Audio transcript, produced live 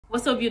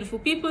What's up, beautiful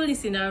people?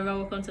 It's Sindafam.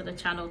 Welcome to the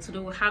channel. Today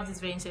we have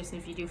this very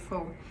interesting video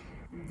from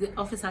the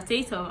Officer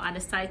Tatum, and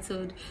it's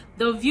titled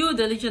 "The View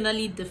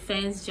Delusionally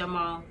Defends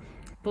Jamaal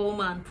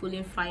Bowman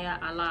Pulling Fire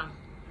Alarm."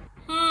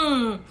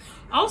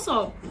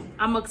 Also,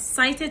 I'm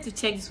excited to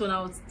check this one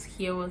out.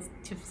 Hear what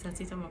Officer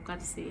Tatum have got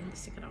to say.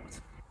 Let's check it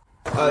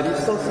out. Do you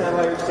still stand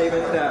by your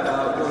statement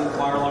that pulling the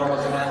fire alarm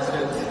was an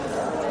accident?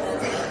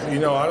 You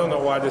know, I don't know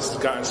why this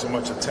has gotten so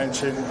much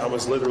attention. I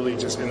was literally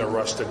just in a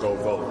rush to go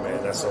vote,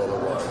 man. That's all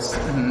it was.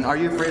 Are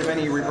you afraid of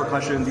any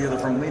repercussions, either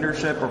from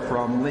leadership or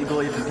from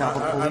legally from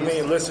Capitol Police? I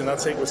mean, listen, I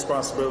take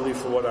responsibility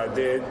for what I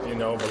did, you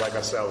know, but like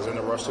I said, I was in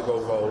a rush to go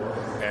vote,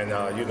 and,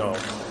 you know,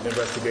 the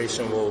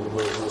investigation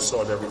will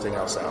sort everything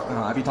else out.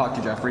 Have you talked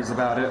to Jeffries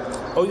about it?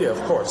 Oh, yeah,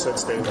 of course.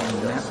 That's day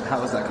one, yes. How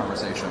was that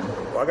conversation?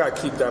 Well, I got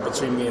to keep that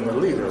between me and the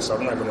leader, so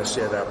I'm not going to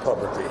share that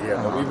publicly.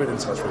 Yeah, but we've been in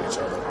touch with each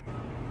other.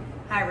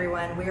 Hi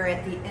everyone, we are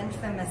at the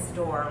infamous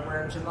door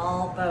where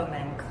Jamaal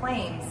Bowman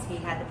claims he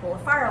had to pull a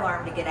fire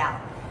alarm to get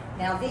out.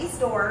 Now these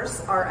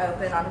doors are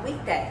open on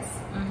weekdays.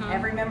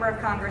 Every member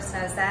of Congress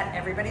knows that,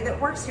 everybody that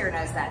works here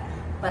knows that.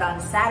 But on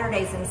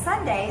Saturdays and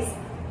Sundays,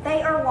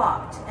 they are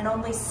locked, and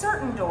only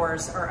certain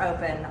doors are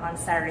open on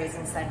Saturdays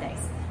and Sundays.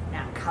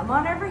 Now come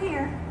on over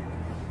here.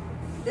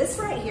 This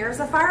right here is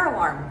a fire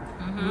alarm.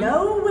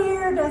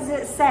 Nowhere does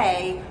it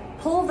say,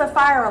 pull the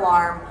fire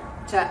alarm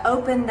to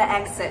open the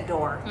exit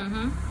door.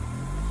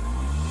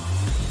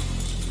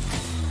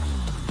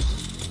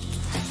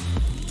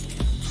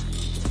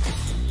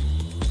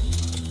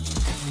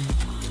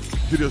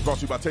 Video is brought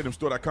to you by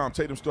TatumStore.com.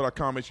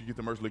 TatumStore.com. Make sure you get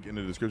the merch link in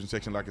the description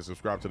section. Like and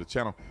subscribe to the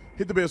channel.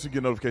 Hit the bell so you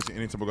get notification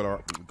anytime we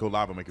go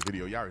live or make a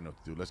video. Y'all already know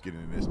what to do. Let's get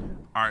into this.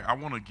 All right, I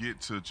want to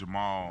get to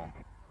Jamaal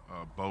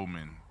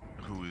Bowman,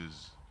 who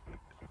is...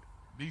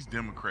 These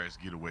Democrats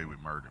get away with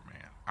murder,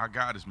 man. Our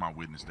God is my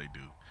witness, they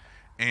do.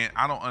 And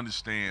I don't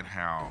understand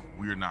how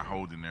we're not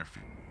holding their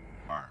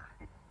fire.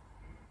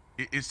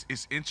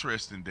 It's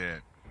interesting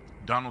that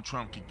Donald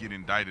Trump could get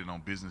indicted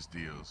on business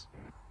deals,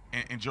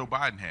 and Joe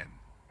Biden hadn't.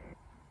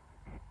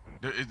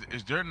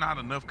 Is there not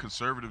enough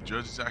conservative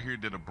judges out here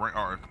that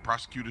are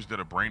prosecutors that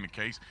are bringing the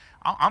case?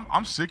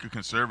 I'm sick of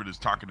conservatives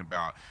talking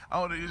about,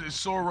 oh,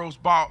 it's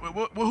Soros bought.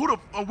 Well, who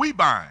are we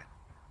buying?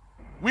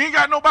 We ain't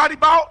got nobody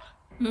bought.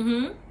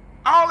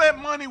 All that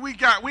money we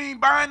got, we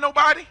ain't buying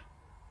nobody.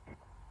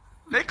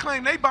 They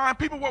claim they buying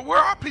people. Where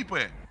are people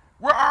at?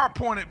 Where are our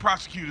appointed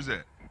prosecutors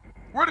at?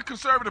 Where are the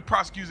conservative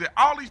prosecutors at?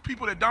 All these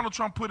people that Donald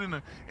Trump put in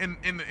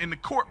the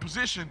court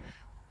position,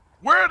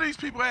 where are these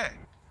people at?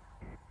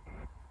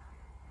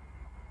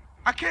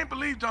 I can't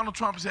believe Donald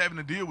Trump is having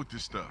to deal with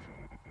this stuff.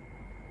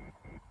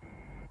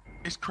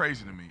 It's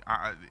crazy to me.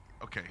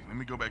 Okay, let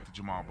me go back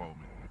to Jamaal Bowman.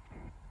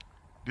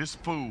 This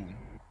fool,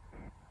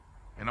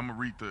 and I'm gonna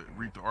read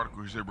the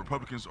article. He said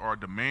Republicans are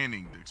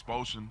demanding the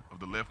expulsion of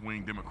the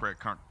left-wing Democrat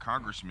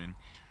congressman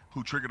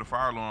who triggered a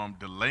fire alarm,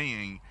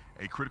 delaying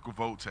a critical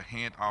vote to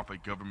hand off a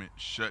government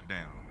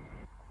shutdown.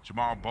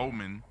 Jamaal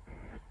Bowman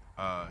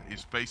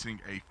is facing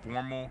a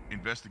formal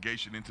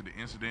investigation into the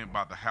incident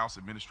by the House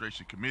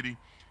Administration Committee,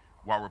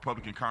 while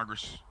Republican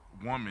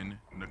Congresswoman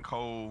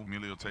Nicole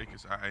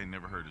Miliotakis, I ain't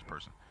never heard this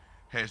person,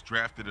 has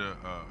drafted a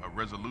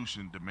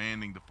resolution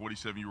demanding the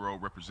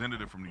 47-year-old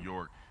representative from New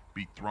York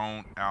be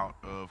thrown out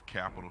of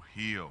Capitol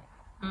Hill.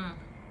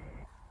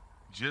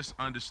 Just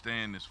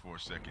understand this for a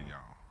second,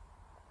 y'all.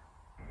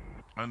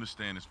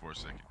 Understand this for a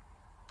second.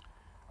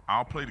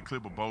 I'll play the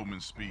clip of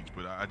Bowman's speech,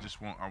 but I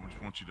just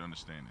want you to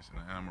understand this,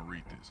 and I'm gonna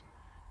read this.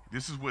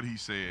 This is what he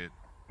said.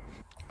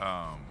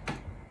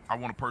 I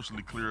want to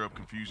personally clear up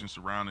confusion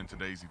surrounding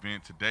today's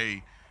event.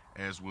 Today,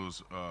 I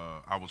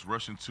was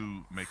rushing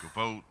to make a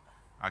vote.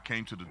 I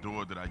came to the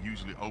door that I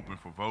usually open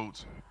for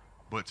votes,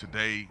 but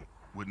today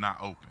would not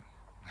open.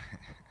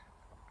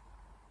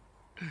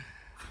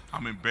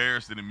 I'm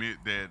embarrassed to admit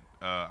that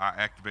I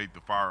activated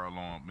the fire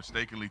alarm,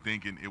 mistakenly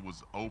thinking it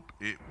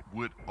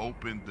would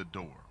open the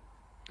door.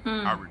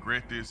 I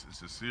regret this and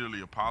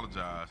sincerely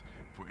apologize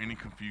for any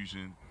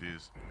confusion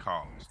this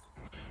caused.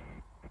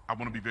 I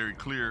want to be very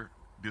clear.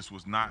 This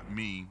was not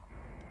me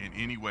in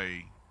any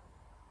way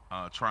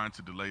trying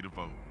to delay the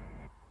vote.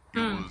 It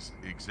was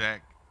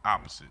exact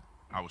opposite.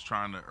 I was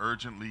trying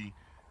urgently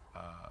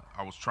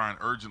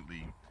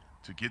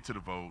to get to the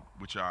vote,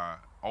 which I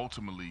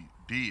ultimately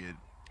did,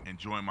 and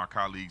join my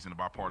colleagues in a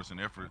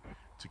bipartisan effort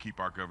to keep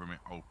our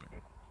government open.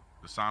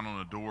 The sign on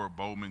the door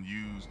Bowman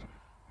used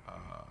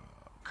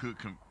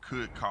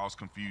could cause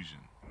confusion.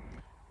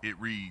 It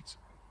reads,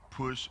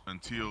 push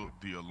until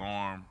the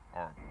alarm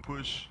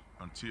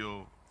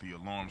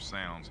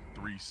sounds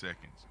 3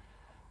 seconds.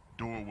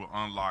 Door will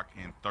unlock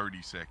in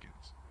 30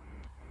 seconds.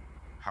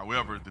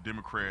 However, the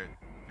Democrat,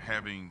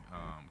 having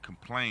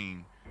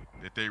complained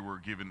that they were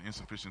given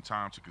insufficient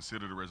time to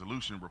consider the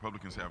resolution,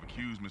 Republicans have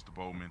accused Mr.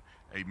 Bowman,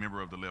 a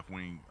member of the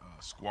left-wing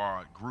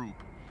squad group,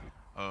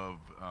 of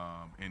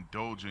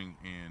indulging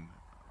in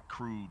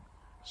crude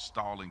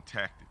stalling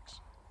tactics.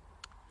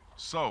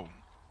 So,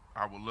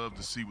 I would love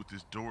to see what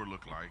this door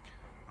looked like.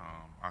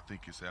 I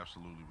think it's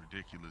absolutely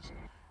ridiculous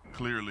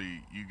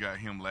clearly you got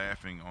him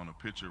laughing on a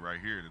picture right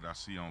here that I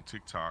see on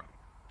TikTok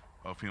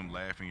of him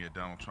laughing at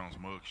Donald Trump's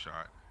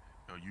mugshot.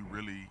 Are you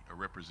really a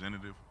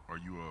representative, or are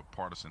you a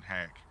partisan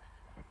hack?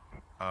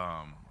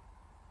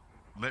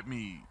 Let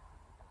me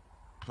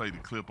play the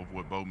clip of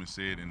what Bowman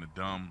said in the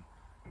dumb,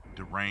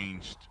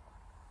 deranged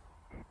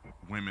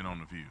women on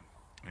The View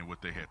and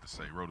what they had to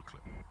say. Roll the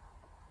clip.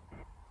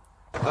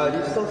 Do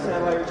you still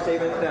stand by your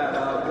statement that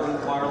when the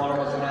fire alarm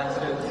was an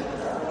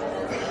accident?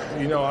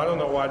 You know, I don't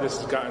know why this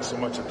has gotten so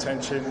much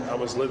attention. I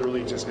was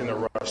literally just in a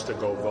rush to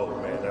go vote,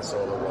 man. That's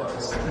all it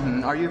was.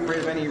 Are you afraid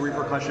of any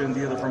repercussions,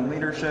 either from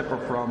leadership or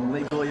from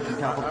legally from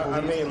Capitol Police?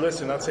 I mean,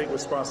 listen, I take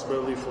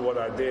responsibility for what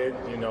I did,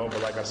 you know,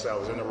 but like I said, I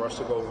was in a rush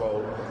to go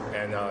vote,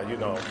 and, you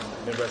know,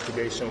 the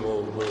investigation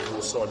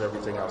will sort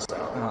everything else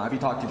out. Have you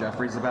talked to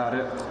Jeffries about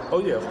it?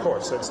 Oh, yeah, of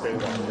course, since day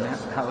one,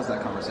 yes. How was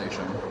that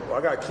conversation? Well,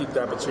 I got to keep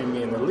that between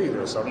me and the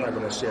leader, so I'm not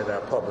going to share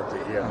that publicly.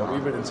 Yeah, but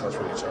we've been in touch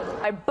with each other.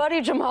 My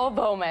buddy Jamaal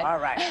Bowman. All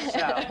right, so...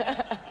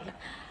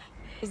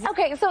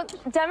 Okay, so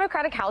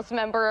Democratic House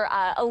member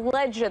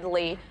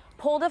allegedly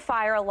pulled a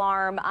fire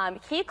alarm.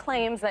 He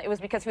claims that it was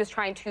because he was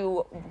trying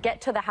to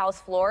get to the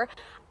House floor.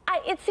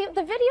 The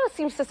video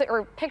seems to,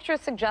 or pictures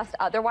suggest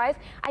otherwise.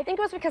 I think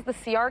it was because the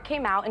CR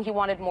came out and he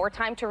wanted more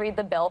time to read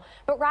the bill.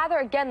 But rather,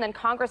 again, than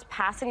Congress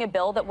passing a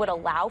bill that would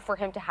allow for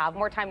him to have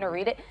more time to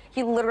read it,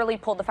 he literally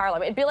pulled the fire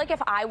alarm. It'd be like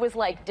if I was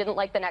like, didn't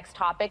like the next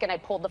topic and I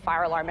pulled the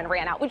fire alarm and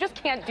ran out. We just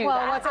can't do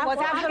that. Well,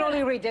 what's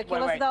absolutely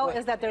ridiculous, though,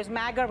 is that there's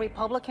MAGA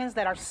Republicans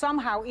that are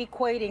somehow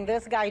equating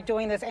this guy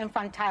doing this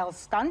infantile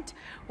stunt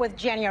with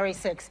January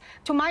 6th.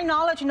 To my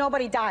knowledge,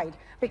 nobody died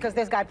because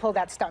this guy pulled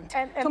that stunt.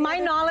 To my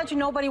knowledge,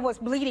 nobody was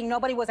bleeding.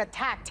 Nobody was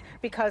attacked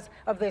because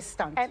of this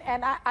stunt.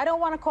 And I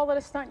don't want to call it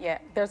a stunt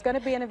yet. There's going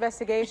to be an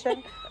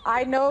investigation.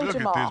 I know Look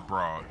Jamaal. at this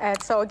broad.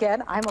 And so,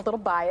 again, I'm a little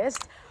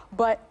biased.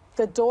 But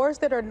the doors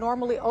that are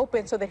normally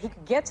open so that he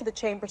could get to the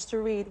chambers to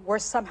read were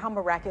somehow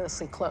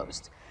miraculously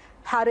closed.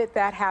 How did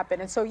that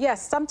happen? And so,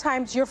 yes,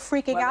 sometimes you're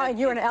freaking out and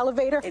you're in an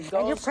elevator and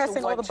you're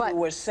pressing all the buttons. You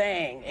were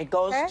saying, it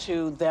goes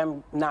to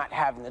them not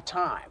having the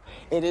time.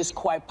 It is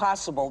quite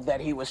possible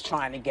that he was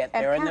trying to get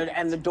there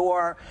and the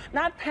door,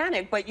 not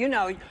panic, but, you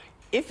know,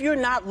 if you're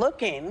not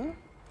looking,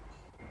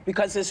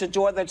 because it's a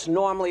door that's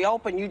normally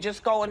open, you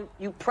just go and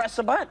you press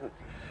a button.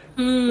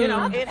 You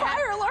know, it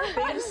fire alarm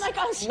button. Like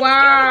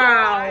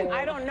Wow.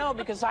 I don't know,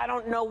 because I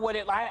don't know what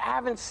I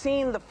haven't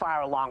seen the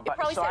fire alarm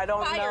button, so I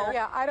don't know.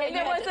 Yeah, I don't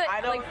know. It wasn't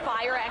like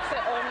fire exit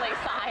only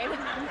sign.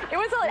 It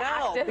was like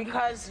active.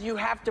 Because you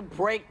have to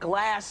break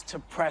glass to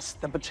press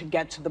to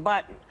get to the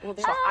button.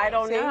 So I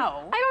don't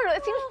know. I don't know.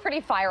 It seems pretty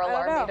fire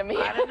alarmy to me.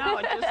 I don't know.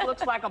 It just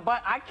looks like a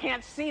button. I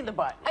can't see the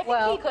button. I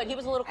think he could. He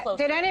was a little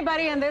closer. Did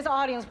anybody in this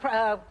audience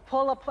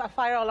pull a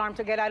fire alarm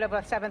to get out of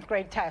a 7th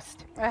grade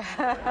test?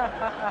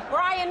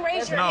 Brian,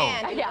 raise your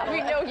hand. Yeah, we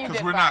know you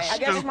did, we're Brian. not I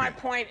guess my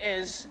point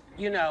is,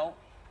 you know,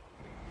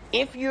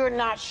 if you're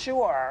not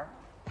sure,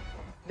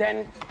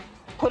 then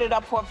put it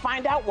up for,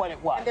 find out what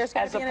it was,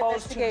 as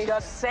opposed to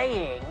just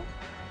saying,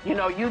 you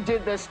know, you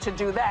did this to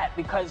do that.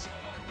 Because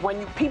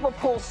when people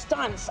pull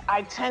stunts,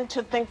 I tend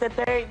to think that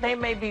they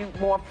may be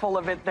more full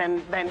of it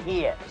than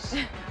he is.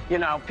 You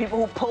know, people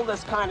who pull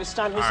this kind of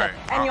stunt, who say,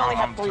 and you only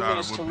have 3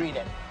 minutes to read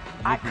it.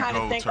 I kind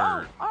of think,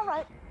 oh, all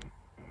right.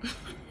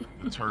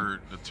 The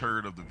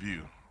turd of The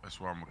View. That's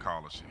why I'm gonna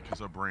call it, because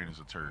her brain is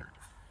a turd.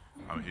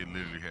 It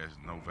literally has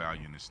no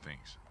value and it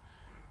stinks.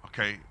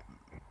 Okay,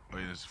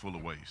 it's full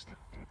of waste,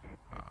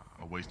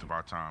 a waste of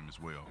our time as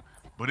well.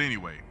 But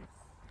anyway,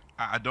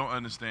 I don't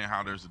understand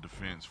how there's a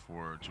defense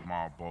for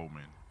Jamaal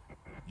Bowman.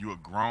 You a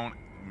grown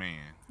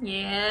man.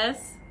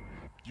 Yes.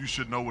 You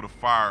should know what a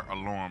fire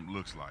alarm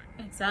looks like.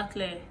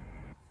 Exactly.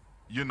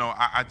 You know,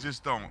 I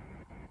just don't.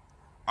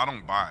 I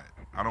don't buy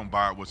it. I don't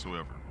buy it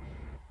whatsoever.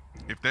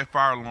 If that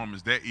fire alarm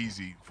is that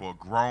easy for a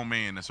grown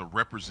man that's a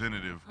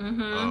representative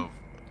of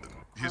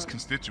his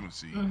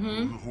constituency,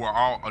 who are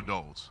all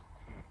adults,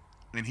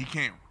 and he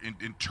can't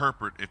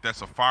interpret if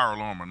that's a fire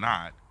alarm or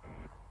not,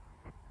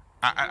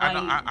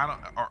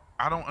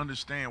 I don't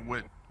understand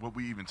what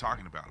we even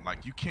talking about.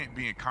 Like, you can't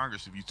be in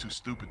Congress if you're too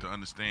stupid to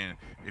understand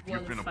if you're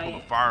finna pull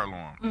a fire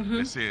alarm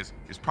that says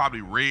it's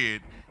probably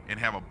red and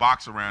have a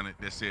box around it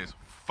that says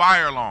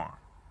fire alarm,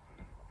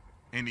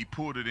 and he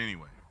pulled it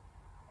anyway.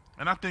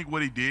 And I think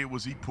what he did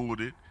was he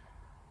pulled it,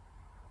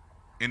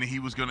 and then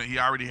he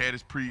already had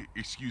his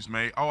excuse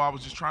made. Oh, I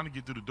was just trying to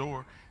get through the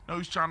door. No,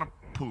 he's trying to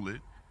pull it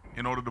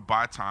in order to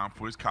buy time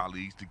for his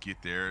colleagues to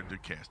get there to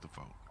cast a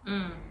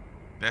vote.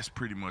 That's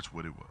pretty much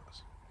what it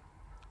was.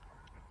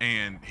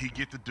 And he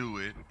get to do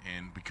it,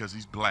 and because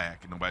he's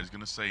black and nobody's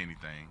gonna say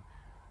anything.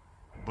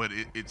 But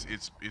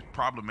it's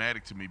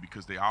problematic to me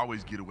because they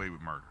always get away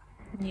with murder.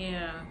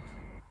 Yeah.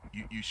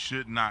 You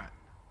should not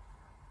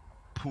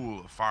pull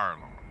a fire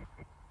alarm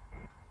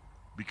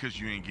because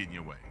you ain't getting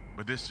your way.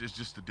 But this is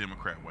just the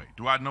Democrat way.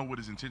 Do I know what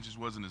his intentions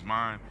was in his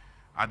mind?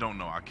 I don't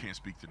know. I can't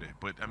speak to that.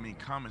 But, I mean,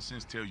 common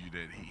sense tells you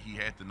that he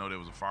had to know there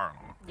was a fire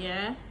alarm.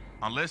 Yeah.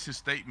 Unless his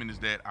statement is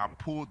that I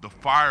pulled the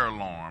fire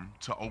alarm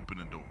to open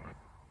the door.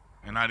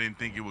 And I didn't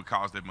think it would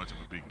cause that much of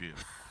a big deal.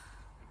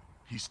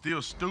 He's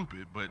still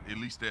stupid, but at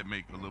least that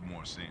make a little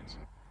more sense.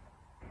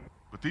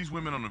 But these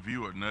women on The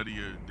View are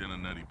nuttier than a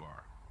nutty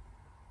bar.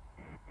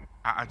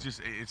 I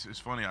just, it's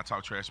funny, I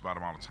talk trash about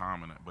them all the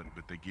time, but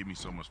they give me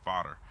so much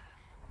fodder.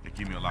 They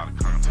give me a lot of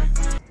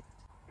content.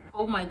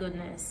 Oh my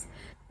goodness.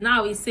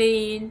 Now he's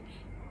saying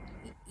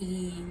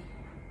he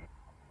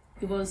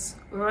was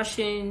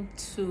rushing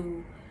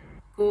to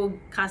go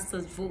cast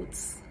his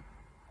votes.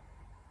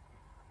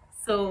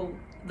 So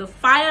the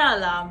fire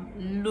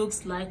alarm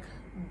looks like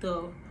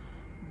the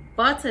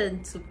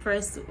button to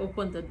press to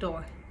open the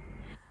door.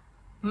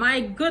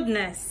 My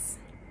goodness.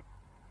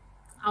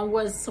 I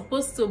was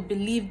supposed to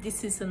believe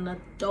this is an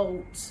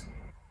adult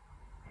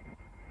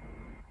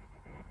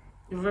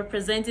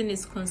representing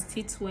his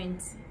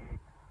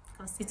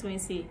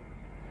constituency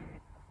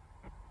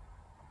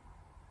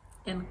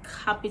in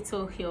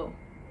Capitol Hill.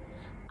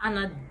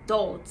 An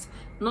adult,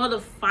 not a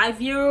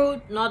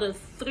 5-year-old, not a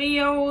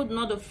 3-year-old,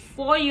 not a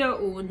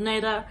 4-year-old,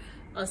 neither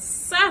a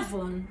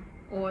 7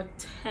 or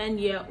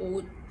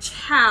 10-year-old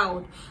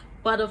child,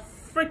 but a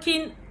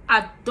freaking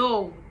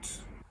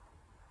adult.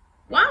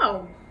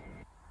 Wow.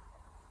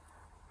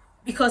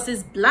 Because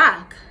he's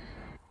black,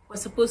 we're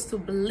supposed to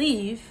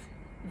believe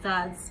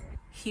that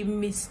he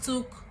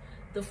mistook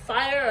the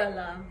fire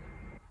alarm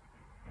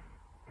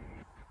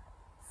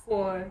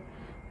for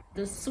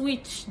the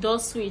door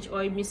switch,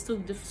 or he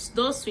mistook the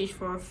door switch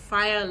for a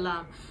fire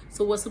alarm.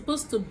 So we're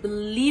supposed to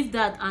believe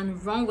that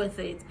and run with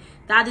it.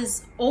 That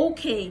is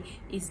okay.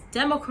 He's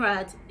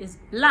Democrat, he's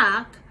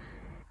black.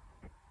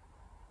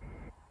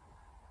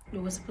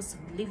 We're supposed to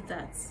believe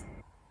that.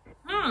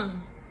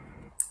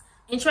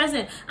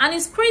 Interesting. And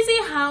it's crazy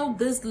how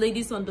these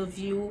ladies on The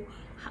View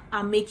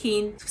are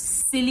making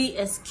silly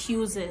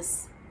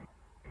excuses.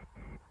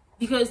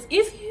 Because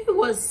if it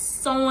was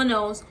someone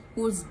else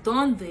who's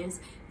done this,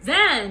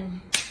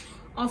 then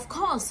of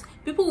course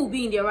people will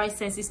be in their right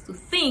senses to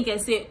think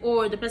and say,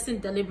 oh, the person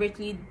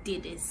deliberately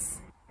did this.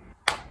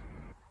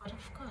 But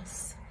of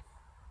course,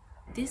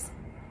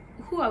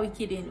 who are we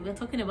kidding? We're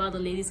talking about the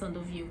ladies on The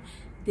View.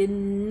 They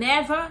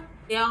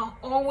are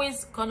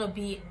always gonna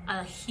be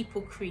a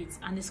hypocrite,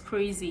 and it's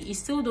crazy. It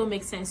still don't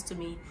make sense to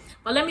me.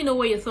 But let me know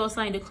what your thoughts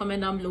are in the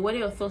comment down below. What are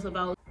your thoughts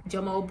about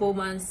Jamaal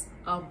Bowman's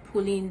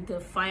pulling the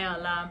fire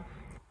alarm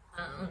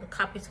on the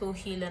Capitol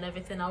Hill and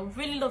everything? I would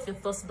really love your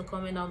thoughts in the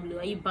comment down below.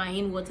 Are you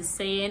buying what he's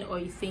saying, or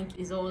you think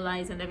it's all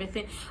lies and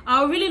everything?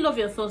 I would really love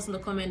your thoughts in the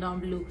comment down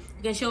below.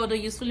 You can share all the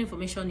useful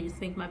information you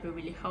think might be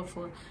really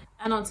helpful.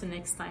 And until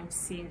next time,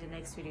 see you in the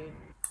next video.